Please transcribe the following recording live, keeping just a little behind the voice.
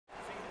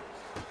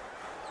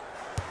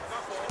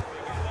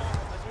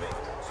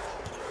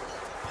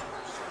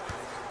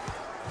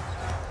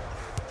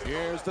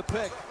Here's the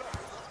pick.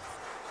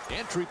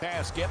 Entry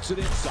pass gets it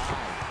inside.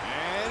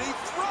 And he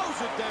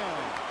throws it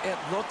down. It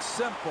looks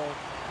simple,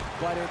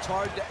 but it's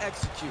hard to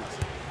execute.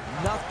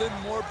 Nothing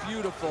more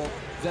beautiful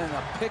than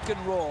a pick and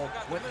roll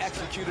when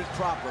executed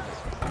properly.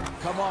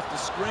 Come off the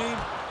screen,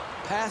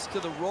 pass to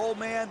the roll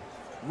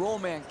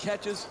man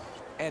catches,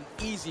 an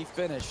easy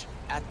finish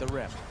at the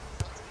rim.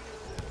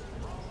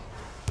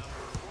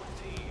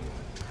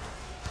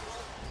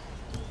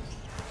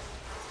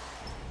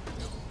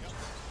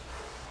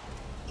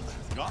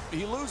 Oh,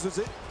 he loses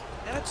it,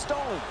 and it's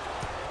stolen.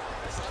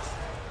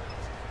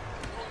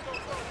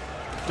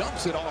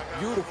 Dumps it off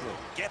beautifully.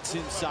 Gets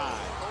inside.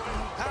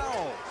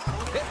 Powell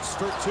hits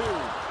for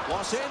two.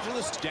 Los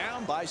Angeles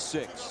down by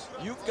 6.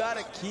 You've got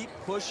to keep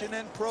pushing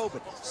and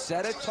probing.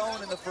 Set a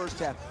tone in the first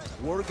half.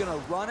 We're going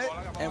to run it,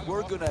 and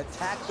we're going to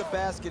attack the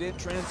basket in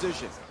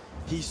transition.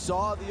 He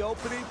saw the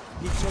opening,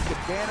 he took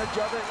advantage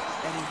of it,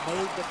 and he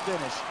made the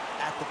finish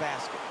at the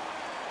basket.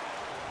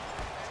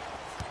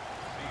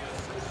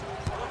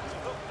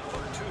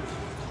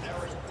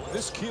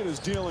 This kid is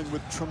dealing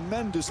with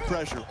tremendous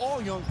pressure. All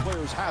young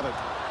players have it,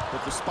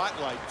 but the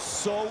spotlight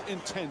so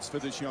intense for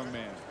this young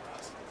man.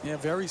 Yeah,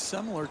 very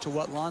similar to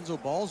what Lonzo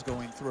Ball's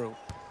going through.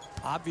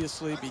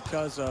 Obviously,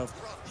 because of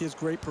his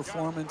great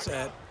performance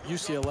at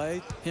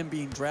UCLA, him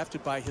being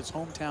drafted by his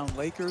hometown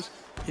Lakers,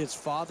 his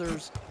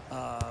father's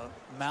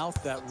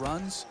mouth that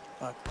runs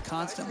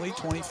constantly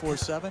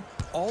 24/7,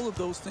 all of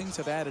those things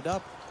have added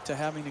up to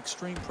having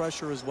extreme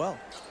pressure as well.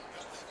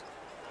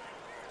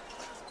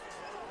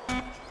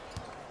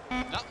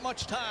 Not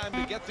much time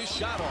to get this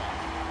shot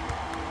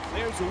off.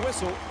 There's a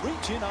whistle.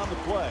 Reach in on the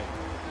play.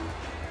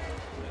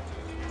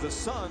 The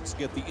Suns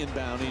get the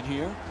inbound in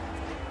here.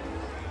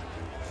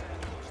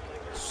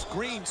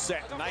 Screen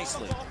set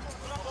nicely.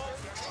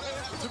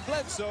 To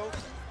Bledsoe.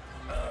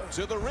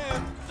 To the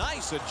rim.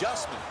 Nice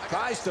adjustment.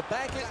 Tries to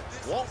bank it.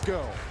 Won't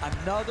go.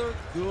 Another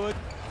good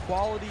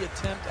quality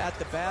attempt at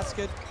the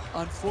basket.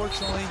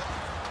 Unfortunately,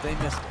 they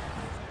missed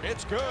it.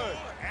 It's good.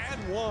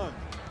 And one.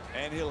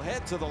 And he'll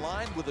head to the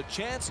line with a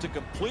chance to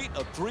complete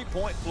a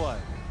three-point play.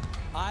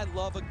 I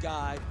love a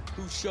guy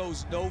who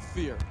shows no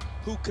fear,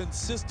 who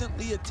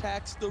consistently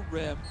attacks the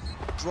rim,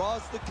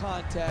 draws the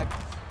contact,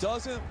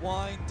 doesn't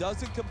whine,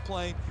 doesn't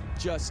complain,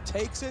 just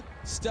takes it,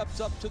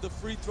 steps up to the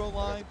free throw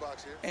line,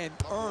 and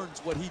earns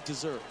what he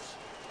deserves.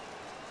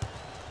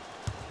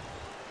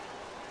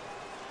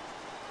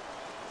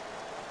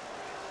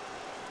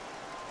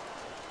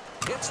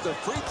 Hits the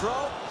free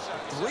throw.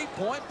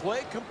 Three-point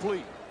play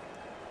complete.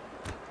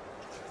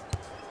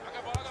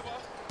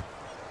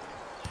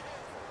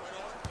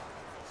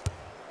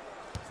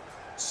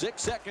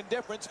 Six-second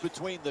difference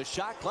between the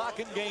shot clock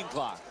and game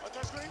clock.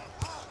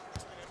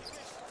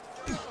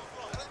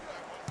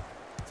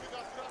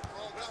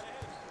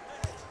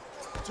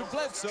 To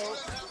Bledsoe.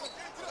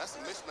 That's a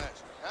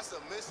mismatch. That's a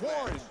mismatch.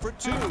 Warren for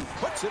two.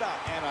 Puts it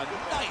up. And a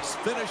nice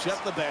finish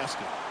at the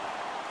basket.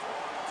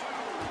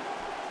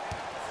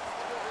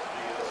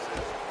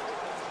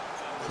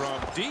 From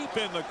deep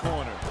in the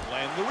corner.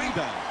 Land the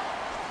rebound.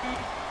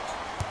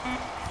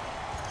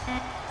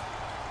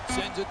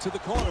 Sends it to the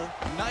corner.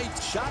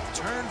 Nice shot,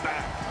 turn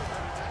back.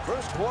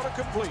 First quarter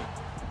complete.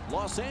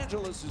 Los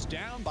Angeles is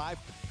down by.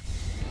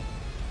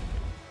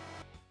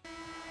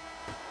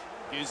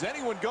 Is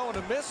anyone going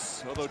to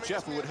miss? Although,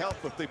 Jeff, it would help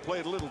if they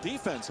played a little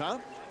defense, huh?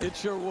 It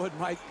sure would,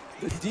 Mike.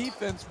 The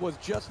defense was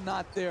just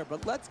not there,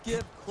 but let's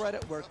give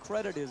credit where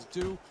credit is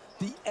due.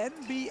 The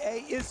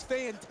NBA is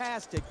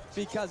fantastic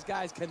because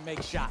guys can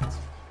make shots.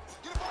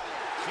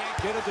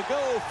 Can't get it to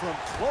go from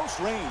close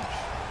range.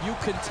 You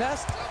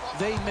contest,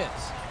 they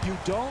miss. You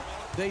don't,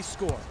 they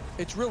score.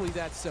 It's really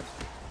that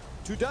simple.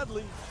 To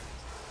Dudley.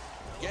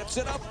 Gets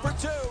it up for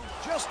two.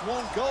 Just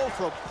one goal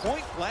from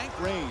point-blank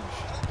range.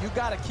 You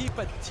got to keep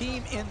a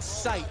team in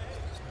sight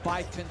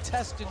by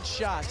contesting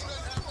shots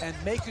and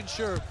making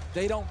sure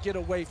they don't get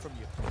away from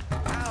you.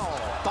 Powell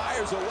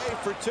fires away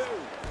for two.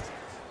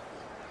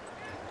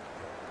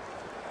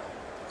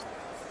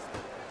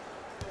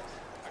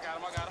 I got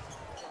him.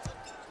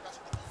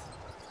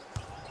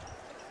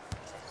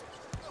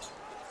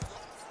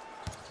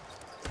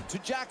 To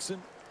Jackson.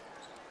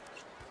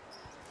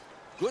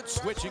 Good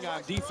switching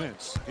on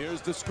defense.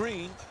 Here's the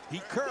screen. He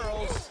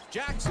curls.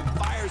 Jackson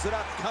fires it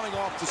up, coming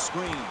off the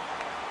screen.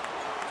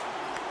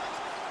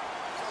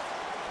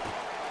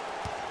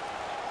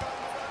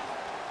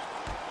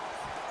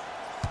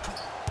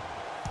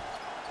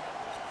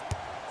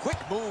 Quick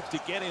move to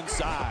get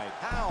inside.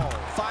 Powell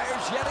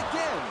fires yet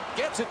again.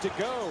 Gets it to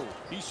go.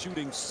 He's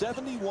shooting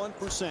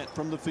 71%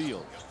 from the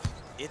field.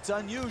 It's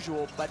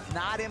unusual, but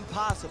not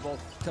impossible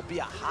to be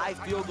a high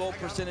field goal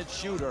percentage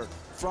shooter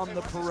from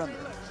the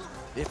perimeter.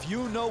 If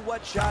you know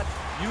what shot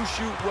you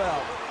shoot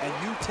well and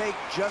you take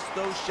just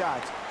those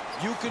shots,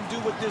 you can do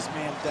what this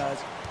man does,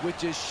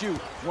 which is shoot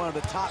one of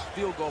the top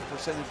field goal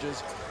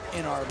percentages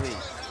in our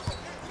league.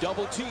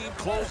 Double team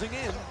closing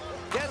in.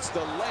 Gets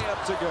the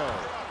layup to go.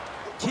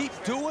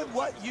 Keep doing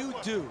what you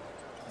do.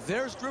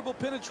 There's dribble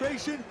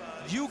penetration.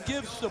 You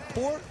give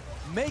support,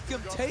 make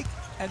him take,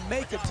 and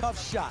make a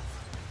tough shot.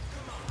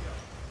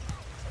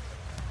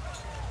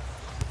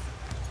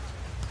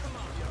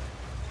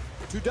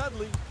 To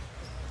Dudley.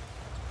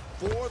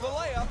 For the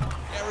layup,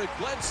 Eric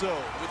Bledsoe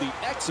with the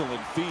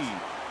excellent feed.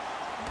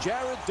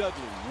 Jared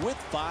Dudley with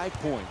 5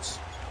 points.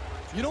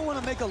 You don't want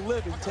to make a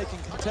living taking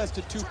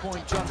contested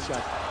two-point jump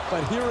shots,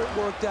 but here it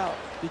worked out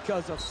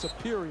because of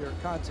superior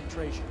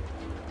concentration.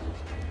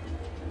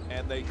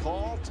 And they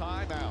call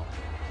timeout.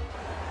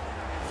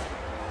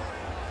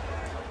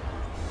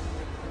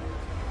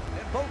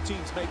 And both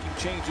teams making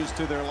changes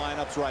to their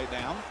lineups right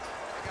now.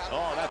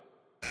 Oh, that.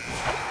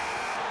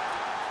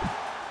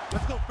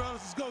 Let's go,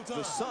 fellas. Let's go, time.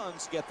 The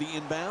Suns get the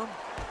inbound.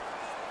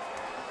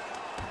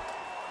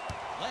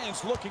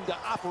 Lance looking to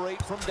operate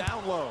from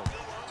down low.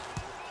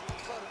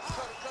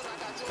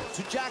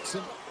 To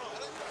Jackson.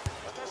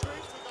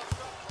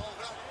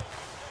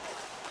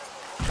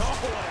 Oh,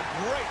 what a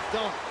great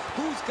dunk.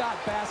 Who's got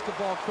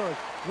basketball courage?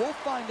 We'll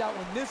find out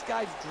when this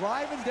guy's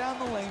driving down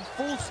the lane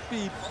full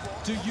speed.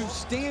 Do you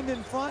stand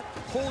in front,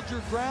 hold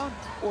your ground,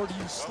 or do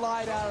you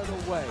slide out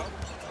of the way?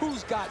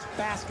 Who's got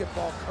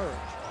basketball courage?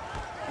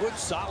 Good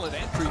solid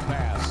entry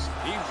pass.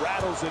 He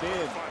rattles it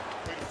in.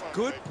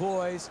 Good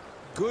poise,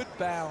 good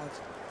balance,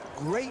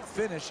 great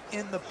finish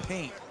in the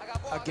paint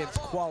against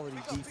quality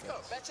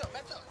defense.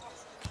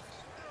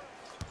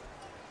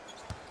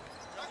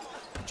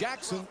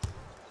 Jackson.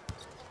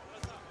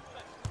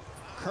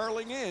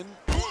 Curling in.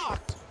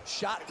 Blocked.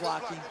 Shot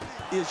blocking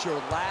is your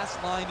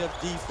last line of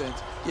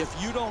defense. If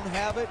you don't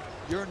have it,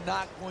 you're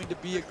not going to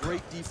be a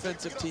great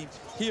defensive team.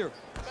 Here,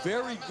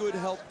 very good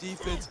help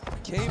defense,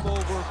 came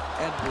over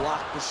and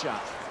blocked the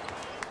shot.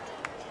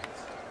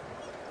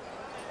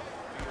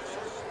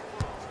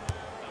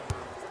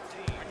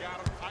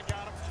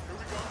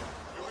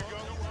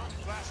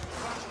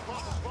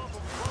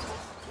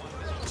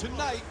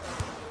 Tonight,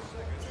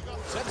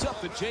 sets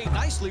up the J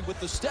nicely with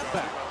the step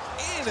back.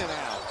 In and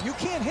out. You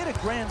can't hit a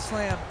grand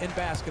slam in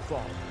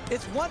basketball.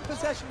 It's one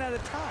possession at a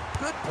time.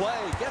 Good play,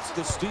 gets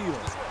the steal.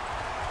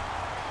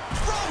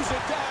 Throws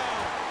it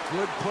down.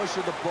 Good push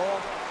of the ball.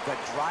 The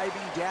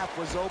driving gap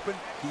was open.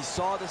 He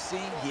saw the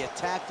seam, he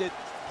attacked it.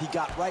 He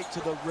got right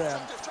to the rim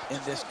in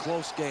this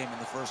close game in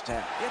the first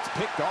half. It's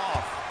picked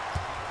off.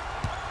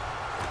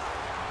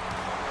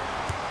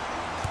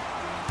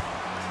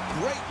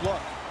 Great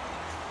look.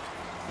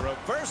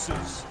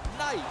 Reverses.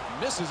 Knight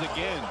misses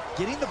again.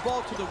 Getting the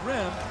ball to the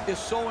rim is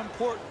so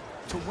important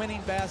to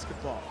winning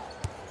basketball.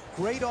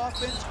 Great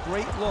offense,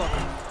 great look.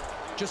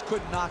 Just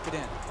couldn't knock it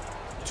in.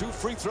 2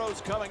 free throws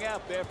coming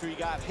up after he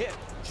got hit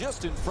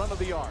just in front of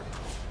the arc.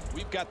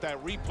 We've got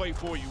that replay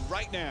for you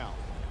right now.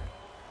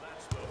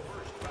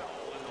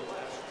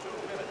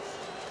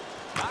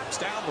 Knocks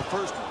down the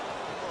first one.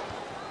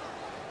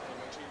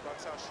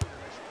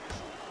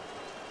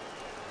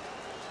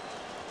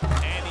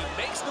 And he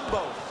makes them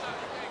both.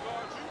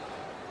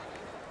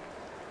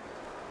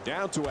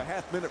 Down to a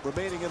half-minute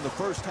remaining in the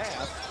first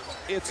half.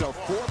 It's a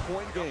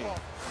 4-point game.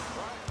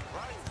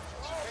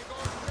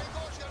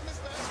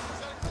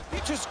 He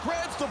just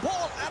grabs the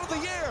ball out of the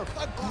air.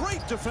 A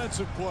great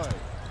defensive play.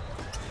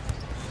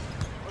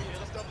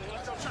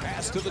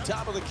 Pass to the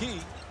top of the key.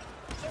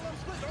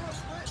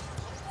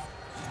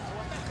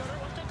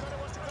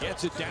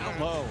 Gets it down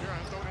low.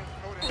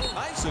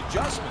 Nice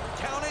adjustment.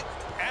 Count it.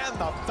 And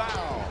the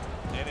foul.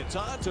 And it's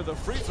on to the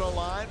free throw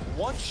line.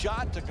 One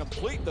shot to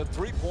complete the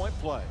 3-point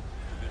play.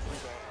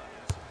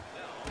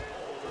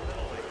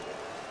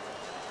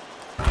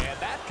 And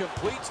that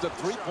completes the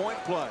 3-point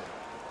play.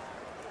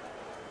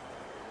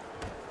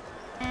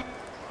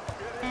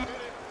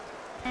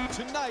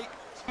 Tonight,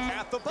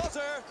 at the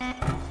buzzer,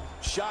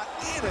 shot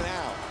in and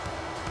out.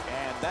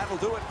 And that'll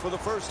do it for the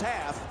first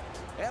half.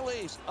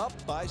 LA's up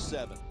by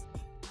 7.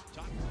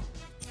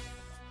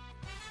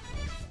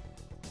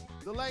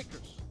 The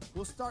Lakers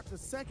will start the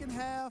second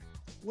half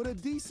with a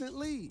decent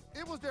lead.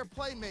 It was their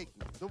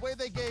playmaking, the way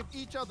they gave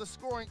each other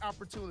scoring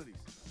opportunities.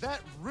 That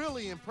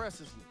really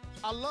impresses me.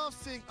 I love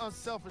seeing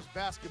unselfish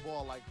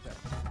basketball like that.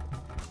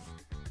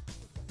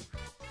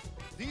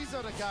 These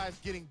are the guys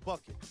getting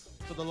buckets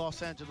for the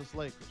Los Angeles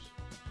Lakers.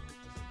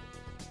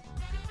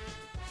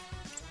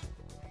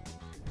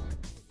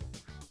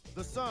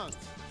 The Suns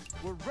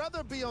would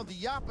rather be on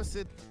the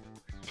opposite.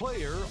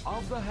 Player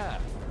of the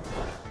half.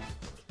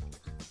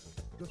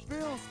 The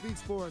film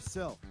speaks for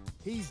itself.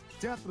 He's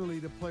definitely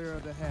the player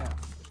of the half.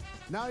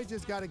 Now he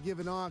just got to give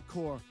an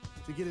encore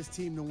to get his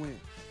team to win.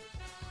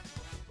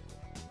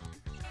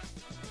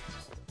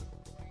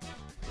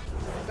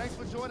 Thanks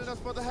for joining us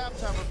for the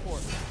halftime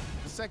report.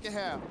 The second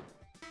half.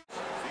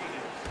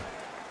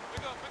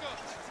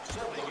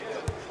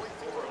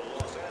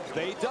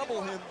 They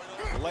double him.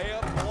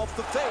 Layup off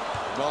the fake.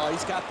 Oh,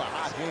 he's got the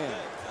hot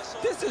hand.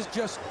 This is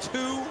just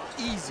too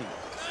easy.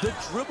 The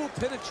dribble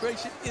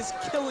penetration is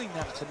killing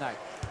them tonight.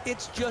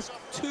 It's just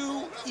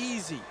too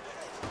easy.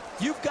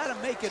 You've got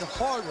to make it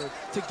harder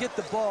to get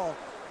the ball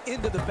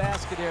into the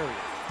basket area.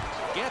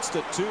 Gets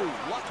the 2.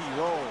 Lucky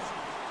roll.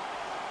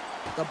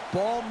 The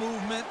ball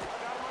movement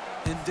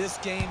in this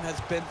game has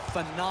been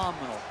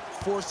phenomenal,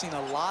 forcing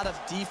a lot of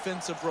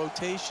defensive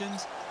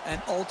rotations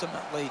and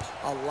ultimately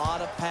a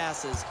lot of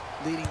passes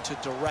leading to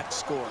direct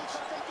scores.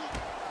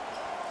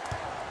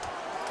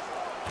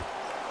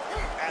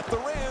 the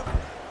rim.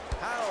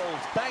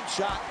 Howell's bank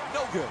shot,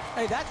 no good.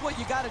 Hey, that's what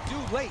you got to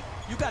do late.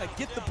 You got to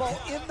get the ball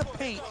in the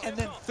paint and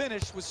then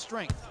finish with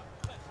strength.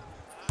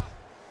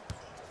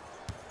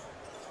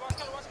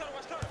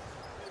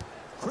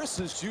 Chris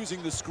is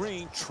using the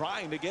screen,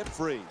 trying to get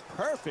free.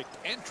 Perfect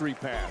entry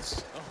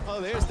pass.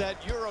 Oh, there's that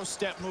Euro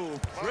step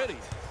move. Pretty.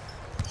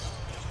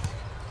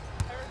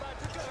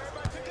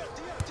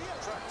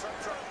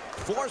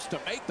 Forced to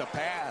make the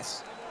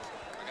pass.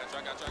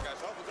 I got you.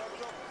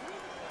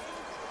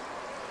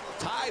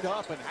 Tied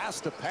up and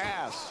has to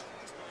pass.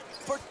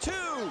 For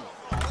two.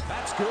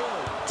 That's good.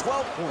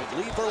 12-point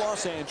lead for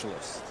Los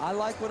Angeles. I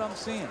like what I'm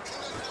seeing.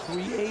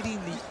 Creating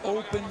the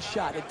open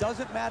shot. It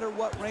doesn't matter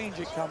what range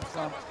it comes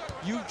from.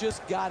 You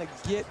just got to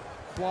get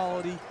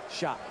quality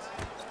shots.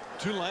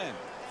 Tulane.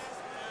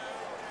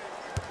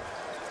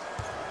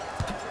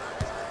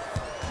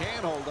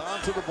 Can't hold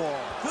on to the ball.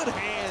 Good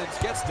hands,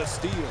 gets the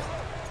steal.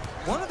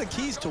 One of the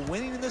keys to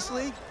winning in this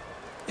league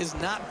is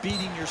not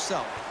beating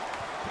yourself.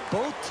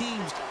 Both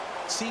teams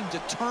seem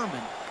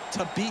determined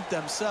to beat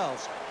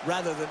themselves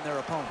rather than their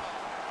opponent.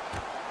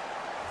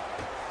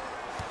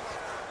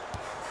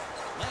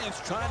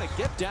 Lance trying to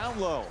get down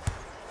low.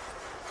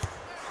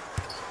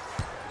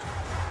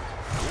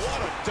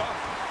 What a dunk.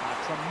 A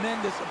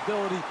tremendous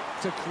ability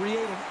to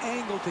create an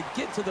angle to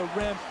get to the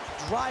rim,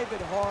 drive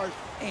it hard,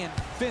 and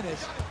finish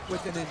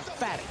with an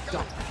emphatic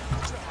dunk.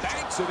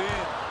 Banks it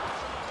in.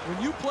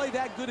 When you play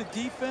that good a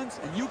defense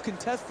and you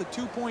contest the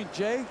two-point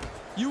J,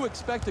 you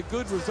expect a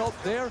good result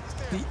there.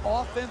 The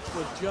offense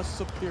was just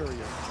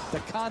superior. The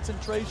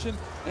concentration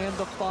and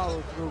the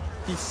follow-through,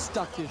 he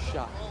stuck his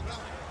shot.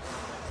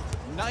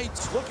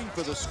 Knight's looking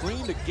for the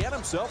screen to get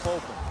himself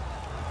open.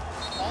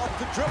 Off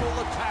the dribble,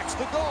 attacks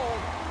the goal.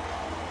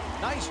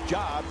 Nice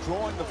job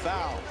drawing the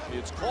foul.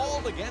 It's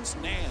called against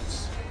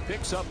Nance.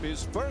 Picks up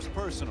his first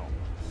personal.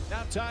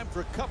 Now time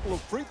for a couple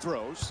of free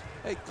throws.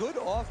 Hey, good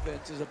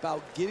offense is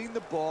about getting the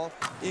ball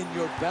in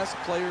your best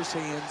players'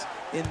 hands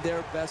in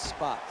their best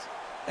spots.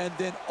 And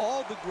then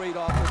all the great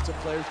offensive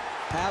players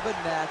have a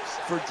knack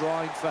for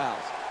drawing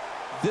fouls.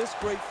 This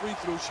great free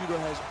throw shooter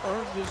has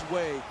earned his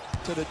way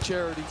to the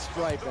charity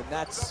stripe, and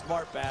that's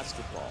smart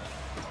basketball.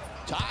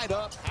 Tied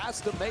up,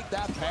 has to make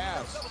that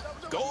pass.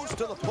 Goes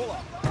to the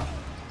pull-up.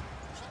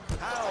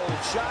 Howell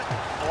shot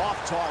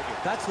off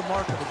target. That's the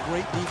mark of a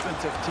great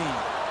defensive team.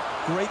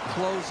 Great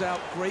closeout,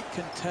 great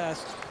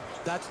contest.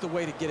 That's the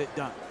way to get it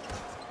done.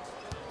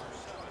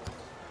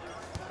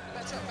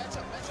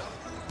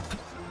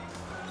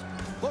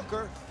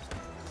 Booker.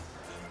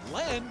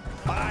 Len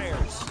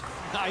fires.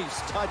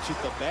 Nice touch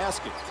at the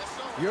basket.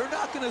 You're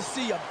not going to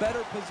see a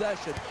better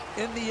possession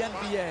in the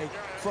NBA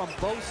from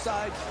both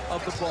sides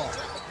of the ball.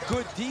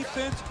 Good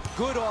defense,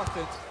 good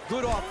offense.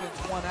 Good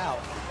offense won out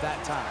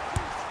that time.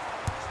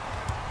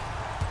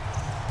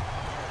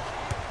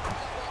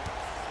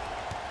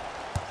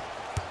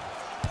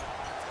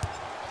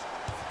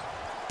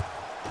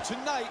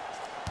 Tonight,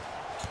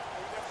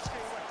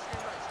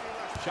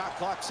 shot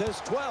clock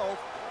says 12.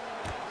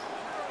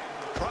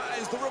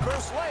 Tries the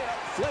reverse layup,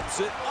 flips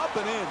it up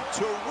and in.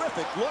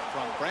 Terrific look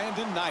from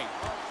Brandon Knight.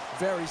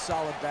 Very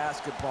solid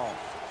basketball.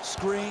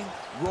 Screen,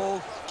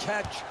 roll,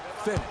 catch,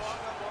 finish.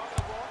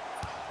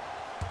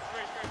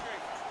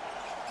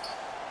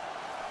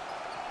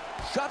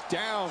 Shut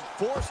down,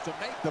 forced to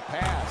make the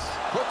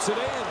pass. Puts it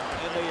in,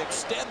 and they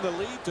extend the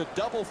lead to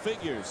double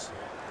figures.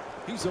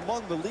 He's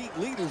among the league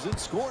leaders in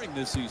scoring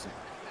this season.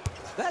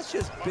 That's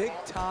just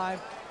big-time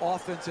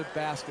offensive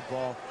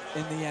basketball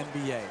in the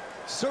NBA.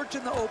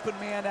 Searching the open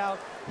man out,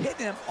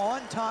 hitting him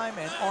on time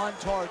and on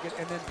target,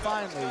 and then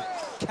finally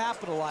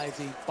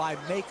capitalizing by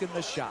making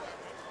the shot.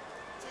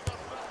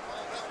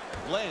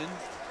 Len.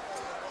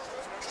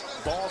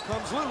 Ball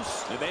comes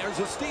loose, and there's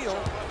a steal.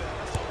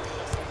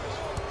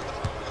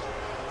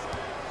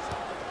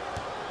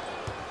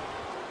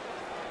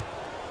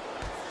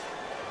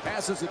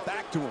 Passes it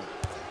back to him.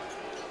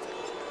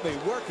 They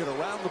work it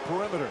around the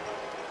perimeter.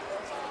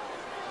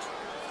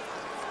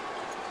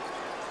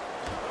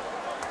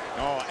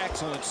 Oh,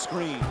 excellent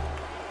screen.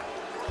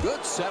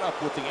 Good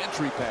setup with the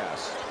entry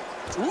pass.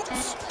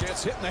 Oops,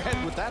 gets hit in the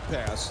head with that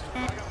pass.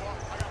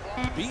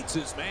 Beats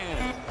his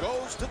man,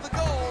 goes to the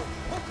goal.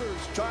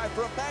 Booker's try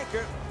for a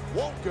banker,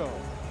 won't go.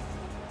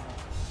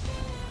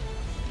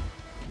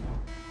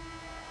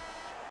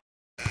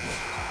 Go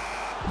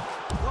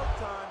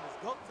time is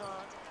go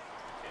time.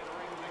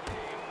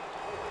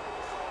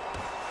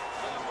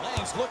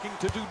 Lane's looking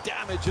to do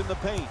damage in the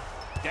paint.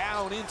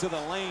 Down into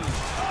the lane. Oh,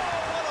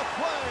 what a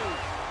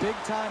play!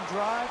 Big-time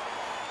drive,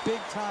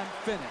 big-time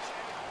finish.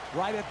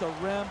 Right at the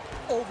rim,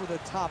 over the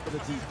top of the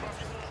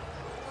defense.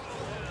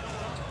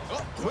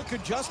 Oh, quick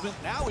adjustment.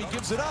 Now he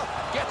gives it up.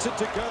 Gets it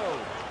to go.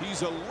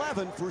 He's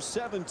 11 for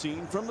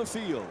 17 from the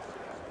field.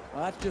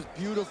 Well, that's just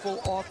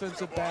beautiful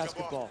offensive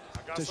basketball.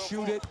 To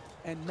shoot it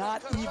and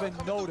not even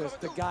notice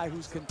the guy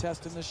who's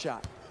contesting the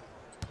shot.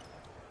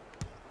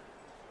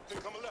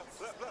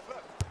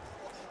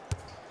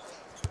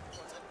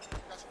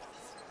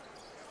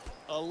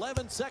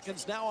 11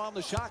 seconds now on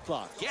the shot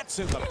clock. Gets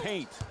in the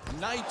paint.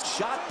 Knight's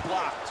shot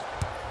blocked.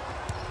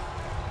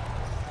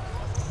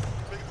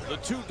 The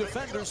two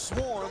defenders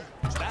swarm.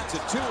 That's a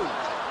 2.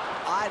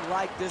 I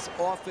like this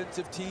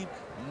offensive team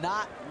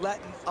not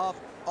letting up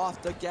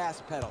off the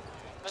gas pedal.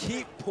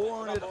 Keep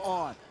pouring it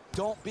on.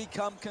 Don't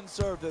become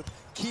conservative.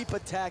 Keep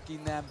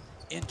attacking them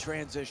in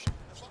transition.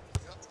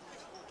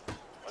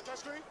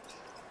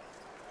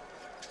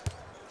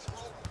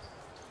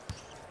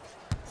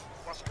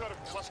 Watch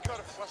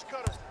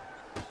cutter.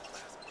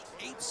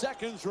 8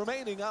 seconds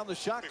remaining on the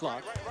shot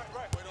clock.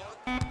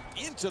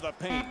 Into the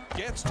paint.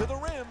 Gets to the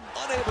rim.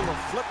 Unable to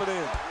flip it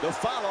in. The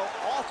follow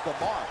off the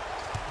mark.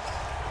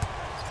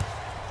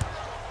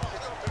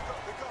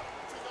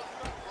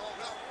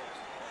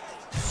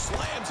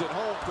 Slams it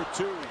home for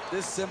 2.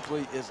 This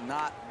simply is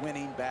not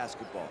winning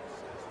basketball.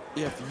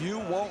 If you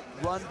won't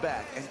run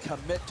back and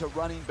commit to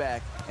running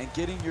back and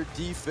getting your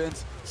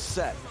defense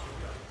set,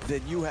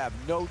 then you have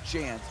no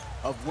chance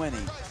of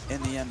winning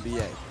in the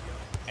NBA.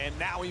 And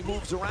now he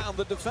moves around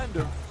the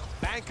defender.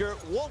 Banker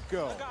won't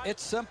go.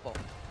 It's simple.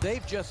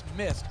 They've just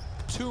missed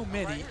too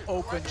many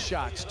open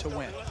shots to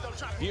win.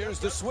 Here's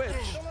the switch.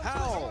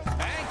 Howell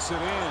banks it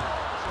in.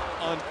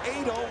 An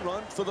 8-0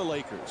 run for the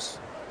Lakers.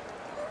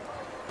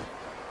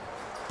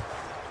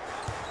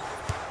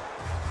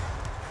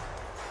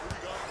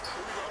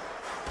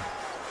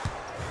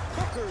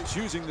 Booker's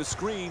using the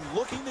screen,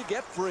 looking to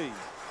get free.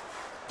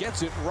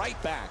 Gets it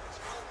right back.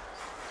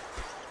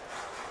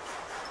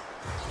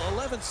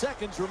 11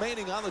 seconds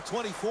remaining on the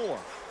 24.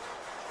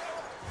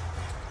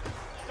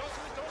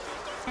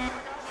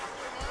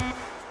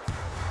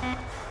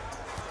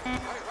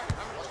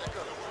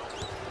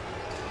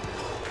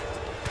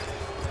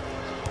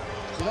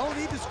 You don't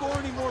need to score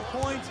any more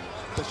points.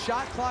 The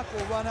shot clock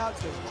will run out.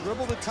 Just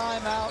dribble the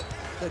timeout.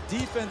 The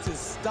defense is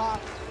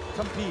stopped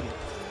competing.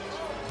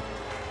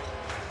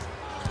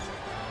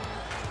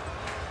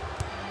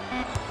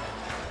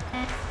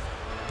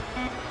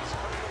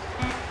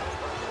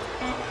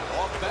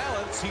 Off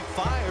balance, he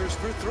fires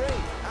for 3.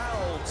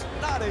 Howell's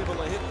not able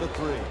to hit the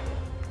 3.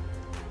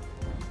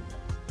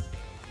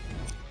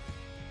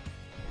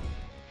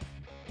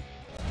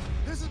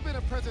 This has been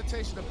a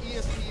presentation of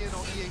ESPN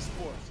on EA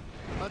Sports.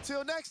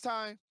 Until next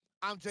time,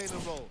 I'm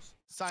Jalen Rose,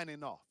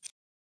 signing off.